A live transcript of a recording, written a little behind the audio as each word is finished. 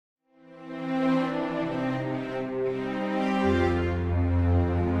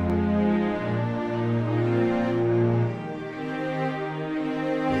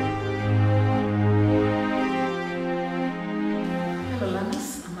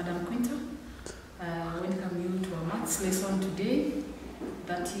last lesson today,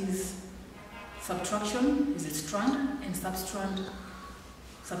 that is subtraction is a strand and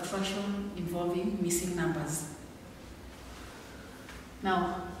subtraction involving missing numbers.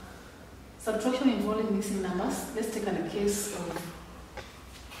 Now, subtraction involving missing numbers, let's take a case of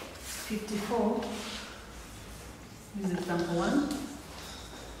 54. This is example 1.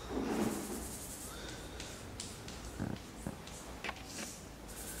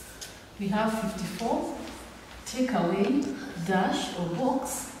 We have 54, take away dash or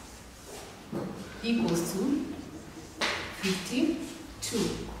box equals to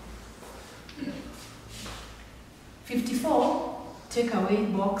 52. 54, take away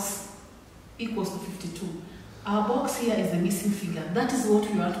box equals to 52. Our box here is a missing figure. That is what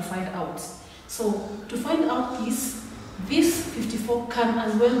we want to find out. So to find out this 54 can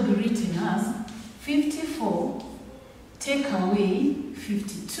as well be written as 54 take away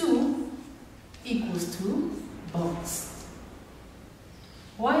 52 equals to box.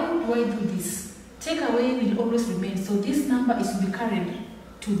 Why do I do this? Take away will always remain, so this number is to be carried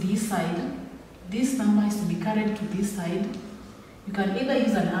to this side. This number is to be carried to this side. You can either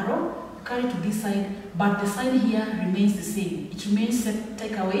use an arrow, carry to this side, but the sign here remains the same. It remains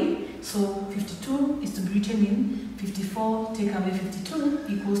take away, so 52 is to be written in 54 take away 52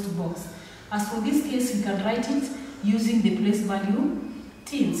 equals to box. As for this case, you can write it using the place value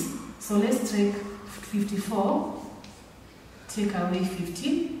tens. So let's take 54 take away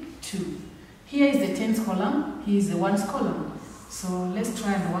 52. Here is the tens column, here is the ones column. So let's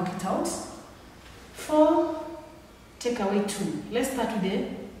try and work it out. 4 take away 2. Let's start with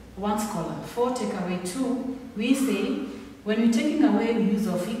the ones column. 4 take away 2. We say when we're taking away, we use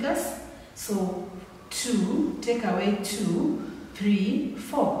our fingers. So 2 take away 2, 3,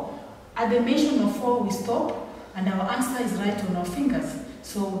 4. At the mention of 4, we stop, and our answer is right on our fingers.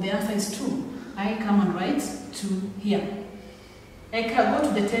 So the answer is 2. I come and write 2 here. I can go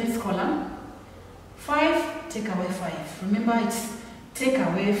to the tens column. 5 take away 5. Remember, it's take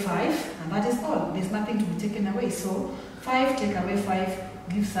away 5, and that is all. There's nothing to be taken away. So 5 take away 5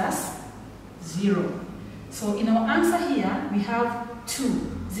 gives us 0. So in our answer here, we have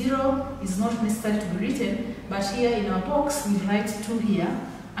 2. 0 is not necessary to be written, but here in our box, we write 2 here,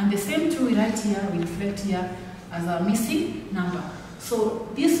 and the same 2 we write here, we reflect here as our missing number. So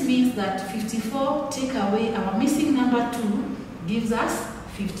this means that 54 take away our missing number 2 gives us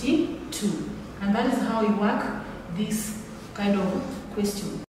 52. And that is how we work this kind of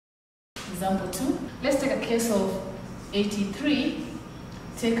question. Example 2. Let's take a case of 83.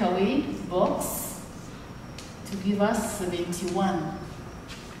 Take away box to give us 71.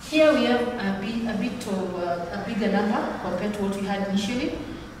 Here we have a bit of a bigger number compared to what we had initially.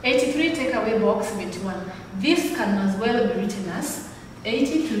 83 take away box 71. This can as well be written as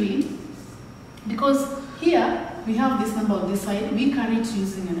 83, because here we have this number on this side. We carry it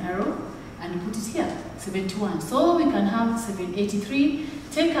using an arrow and put it here, 71. So we can have 83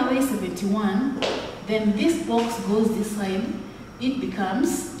 take away 71. Then this box goes this side. It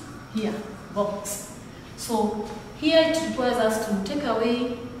becomes here, box. So here it requires us to take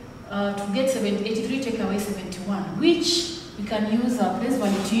away, to get 83 take away 71, which we can use our place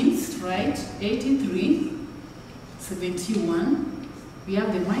value tens, right? 83, 71. We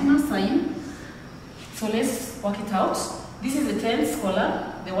have the minus sign. So let's work it out. This is the tens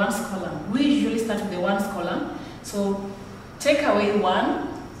column, the ones column. We usually start with the ones column. So take away 1,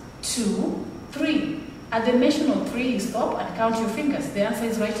 2, 3. At the mention of 3, you stop and count your fingers. The answer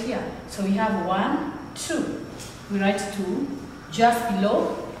is right here. So we have 1, 2. We write 2 just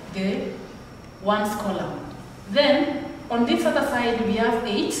below the ones column. Then on this other side, we have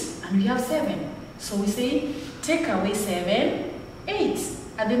 8 and we have 7. So we say take away 7, 8.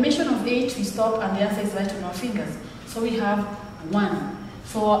 At the mention of 8, we stop and the answer is right on our fingers. So we have 1.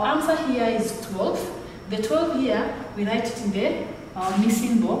 So our answer here is 12. The 12 here, we write it in the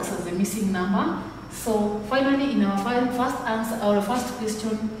missing box as the missing number. So finally, in our first answer, our first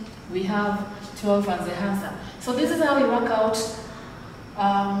question, we have 12 as the answer. So this is how we work out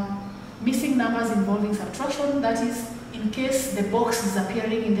missing numbers involving subtraction. That is, in case the box is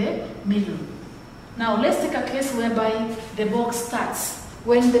appearing in the middle. Now let's take a case whereby the box starts.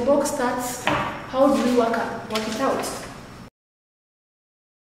 When the box starts, how do we work it out?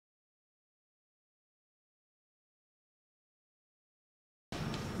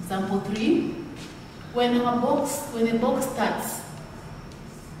 Example 3. When the box starts,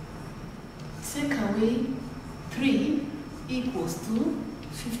 take away 3 equals to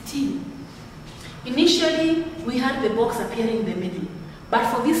 15. Initially, we had the box appearing in the middle, but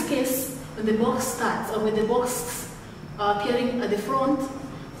for this case, when the box starts, or when the box are appearing at the front,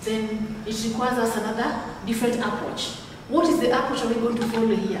 then it requires us another different approach. What is the approach are we going to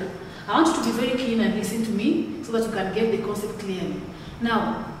follow here? I want you to be very keen and listen to me so that you can get the concept clearly.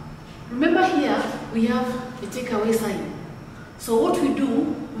 Now, remember here we have a takeaway sign. So what we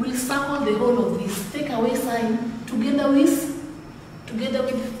do, we'll circle the whole of this takeaway sign together with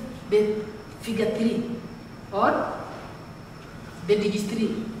the figure 3 or the digit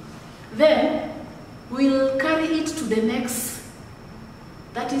 3. Then we'll carry it to the next,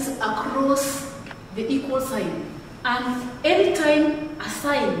 that is across the equal sign. And anytime a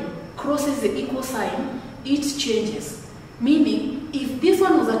sign crosses the equal sign, it changes. Meaning, if this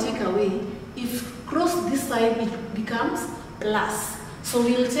one was a takeaway, if cross this side, it becomes plus. So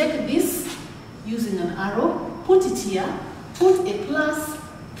we'll take this using an arrow, put it here, put a plus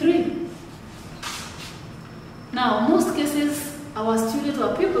 3. Now, most cases, our students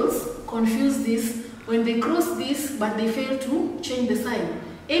or pupils confuse this when they cross this, but they fail to change the sign.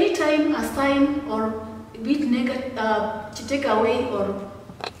 Anytime a sign or bit negative, take away or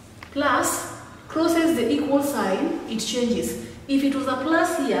plus crosses the equal sign, it changes. If it was a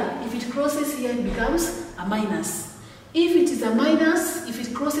plus here, if it crosses here, it becomes a minus. If it is a minus, if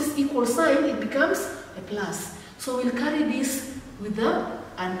it crosses equal sign, it becomes a plus. So we'll carry this with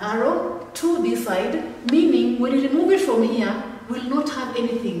an arrow to this side, meaning when you remove it from here, we'll not have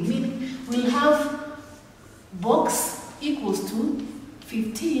anything. Meaning we'll have box equals to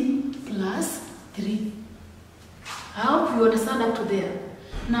 15 plus 3. I hope you understand up to there.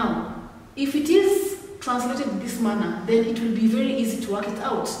 Now, if it is translated in this manner, then it will be very easy to work it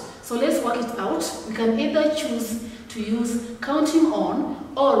out. So let's work it out. We can either choose to use counting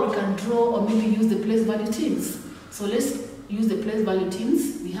on, or we can draw or maybe use the place value teams. So let's use the place value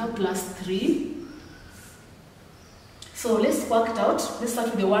teams. We have plus 3. So let's work it out. Let's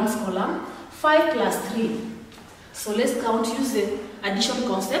start with the ones column. 5 plus 3. So let's count, use the addition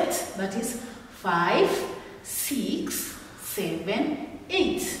concept. That is 5, 6, 7,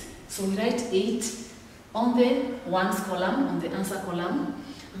 8. So we write 8 on the ones column, on the answer column.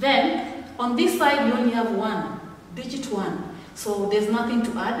 Then on this side you only have 1, digit 1. So there's nothing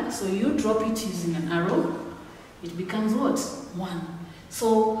to add. So you drop it using an arrow. It becomes what? 1.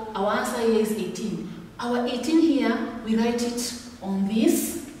 So our answer here is 18. Our 18 here, we write it on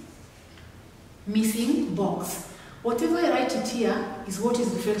this missing box. Whatever I write it here is what is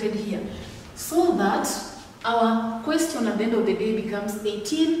reflected here. So that our question at the end of the day becomes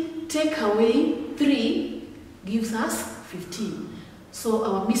 18 take away 3 gives us 15. So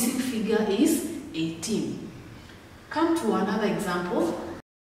our missing figure is 18. Come to another example.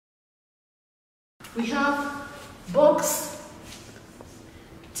 We have box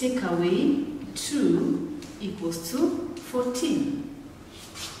take away 2 equals to 14.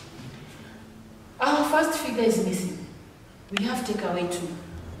 Our first figure is missing. We have take away 2.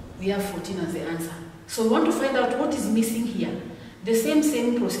 We have 14 as the answer. So we want to find out what is missing here. The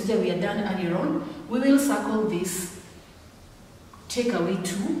same procedure we had done earlier on. We will circle this take away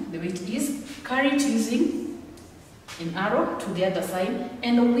 2, the way it is, carry it using an arrow to the other side,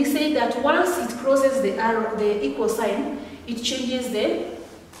 and we say that once it crosses the arrow, the equal sign, it changes the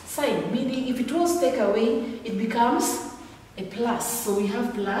sign. Meaning if it was take away, it becomes a plus. So we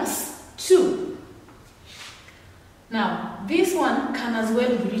have plus 2. Now this one can as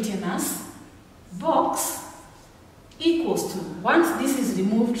well be written as box equals to, once this is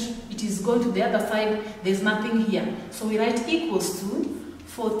removed, it is going to the other side, there's nothing here. So we write equals to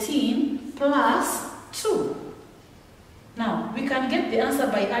 14 plus 2. Now we can get the answer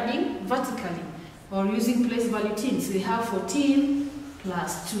by adding vertically or using place value teams. So we have 14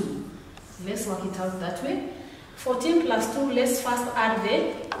 plus 2. Let's work it out that way. 14 plus 2, let's first add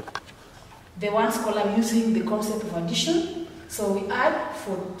the ones column using the concept of addition. So we add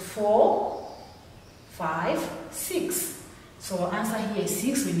 4, 5, 6. So our answer here is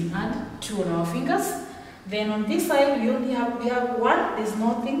 6 when we add 2 on our fingers. Then on this side we have 1, there's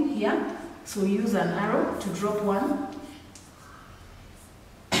nothing here. So we use an arrow to drop 1.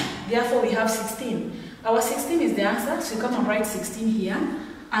 Therefore we have 16. Our 16 is the answer, so you come and write 16 here.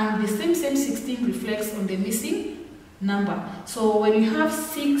 And the same 16 reflects on the missing number. So when you have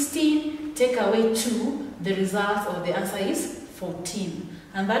 16 take away 2, the result or the answer is 14.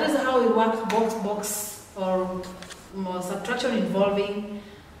 And that is how we work box or subtraction involving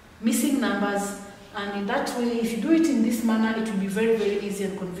missing numbers. And in that way, if you do it in this manner, it will be very, very easy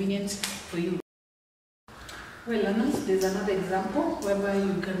and convenient for you. Well, learners, there's another example whereby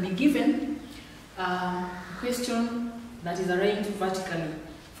you can be given a question that is arranged vertically.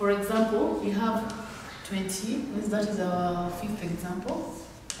 For example, you have 20, that is our 5th example.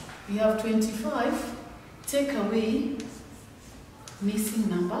 We have 25, take away missing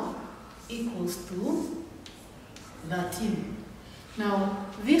number equals to 13. Now,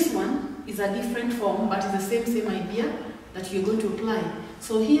 this one is a different form, but it's the same idea that you're going to apply.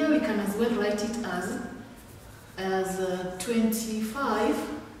 So here we can as well write it as 25,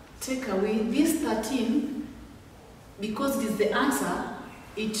 take away this 13, because it is the answer,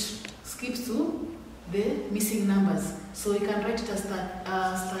 it skips to the missing numbers. So we can write it as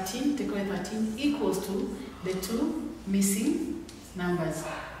 13, take away 13 equals to the 2 missing numbers.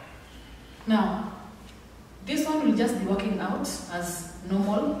 Now, this one will just be working out as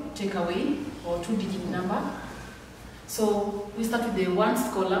normal take away or 2-digit number. So we start with the ones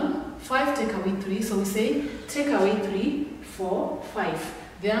column, 5 take away 3. So we say take away 3, 4, 5.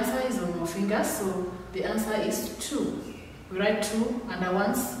 The answer is on your fingers, so the answer is 2. We write 2 under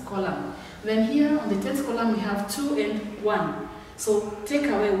ones column. Then here on the 10th column we have 2 and 1. So take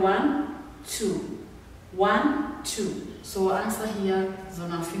away 1, 2. 1, 2. So our answer here is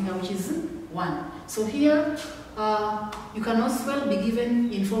on our finger, which is 1. So here you can as well be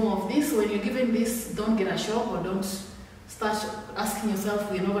given in form of this. So when you're given this, don't get a shock or don't start asking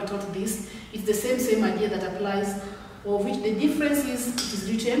yourself, we never taught this. It's the same idea that applies, of which the difference is it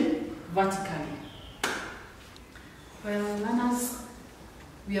is written vertically. Well, learners,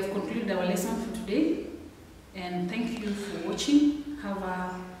 we have concluded our lesson for today, and thank you for watching. Have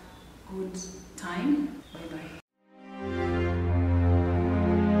a